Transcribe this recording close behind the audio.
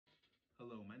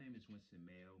My name is Winston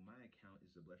Mayo. My account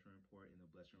is the Blessing Report in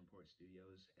the Blessing Report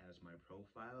Studios as my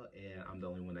profile, and I'm the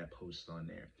only one that posts on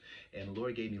there. And the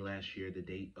Lord gave me last year the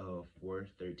date of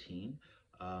 4/13.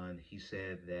 He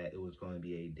said that it was going to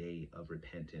be a day of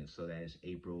repentance, so that is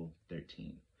April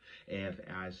 13th. And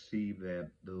I see that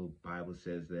the Bible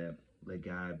says that let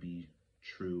God be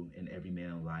true and every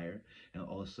man a liar, and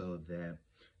also that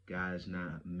God is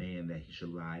not man that he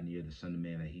should lie, neither the son of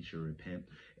man that he should repent.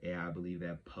 And I believe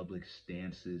that public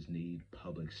stances need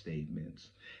public statements.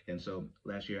 And so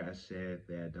last year I said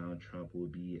that Donald Trump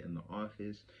would be in the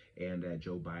office and that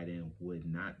Joe Biden would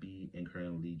not be, and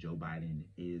currently Joe Biden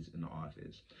is in the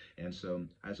office. And so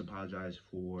I just apologize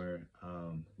for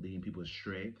leading people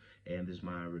astray, and this is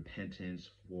my repentance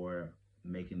for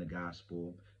making the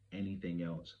gospel anything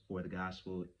else. For the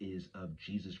gospel is of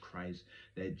Jesus Christ,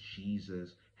 that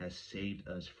Jesus has saved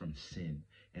us from sin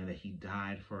and that he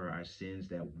died for our sins,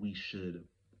 that we should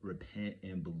repent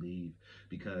and believe,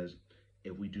 because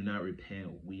if we do not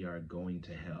repent, we are going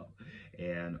to hell.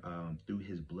 And through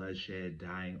his bloodshed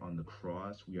dying on the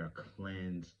cross, we are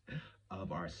cleansed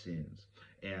of our sins.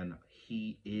 And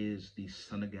he is the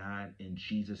Son of God, and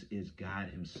Jesus is God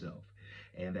himself.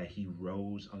 And that he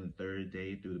rose on the third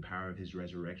day through the power of his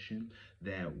resurrection,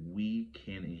 that we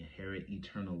can inherit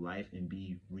eternal life and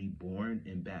be reborn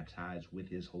and baptized with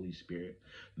his Holy Spirit,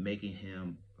 making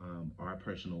him our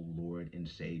personal Lord and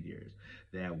Savior,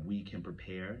 that we can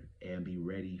prepare and be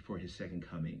ready for his second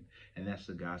coming. And that's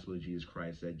the gospel of Jesus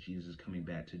Christ, that Jesus is coming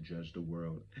back to judge the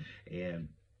world. And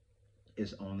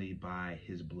it's only by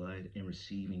his blood and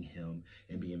receiving him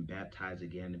and being baptized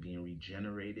again and being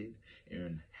regenerated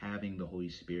and having the Holy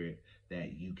Spirit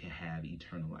that you can have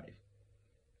eternal life.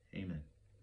 Amen.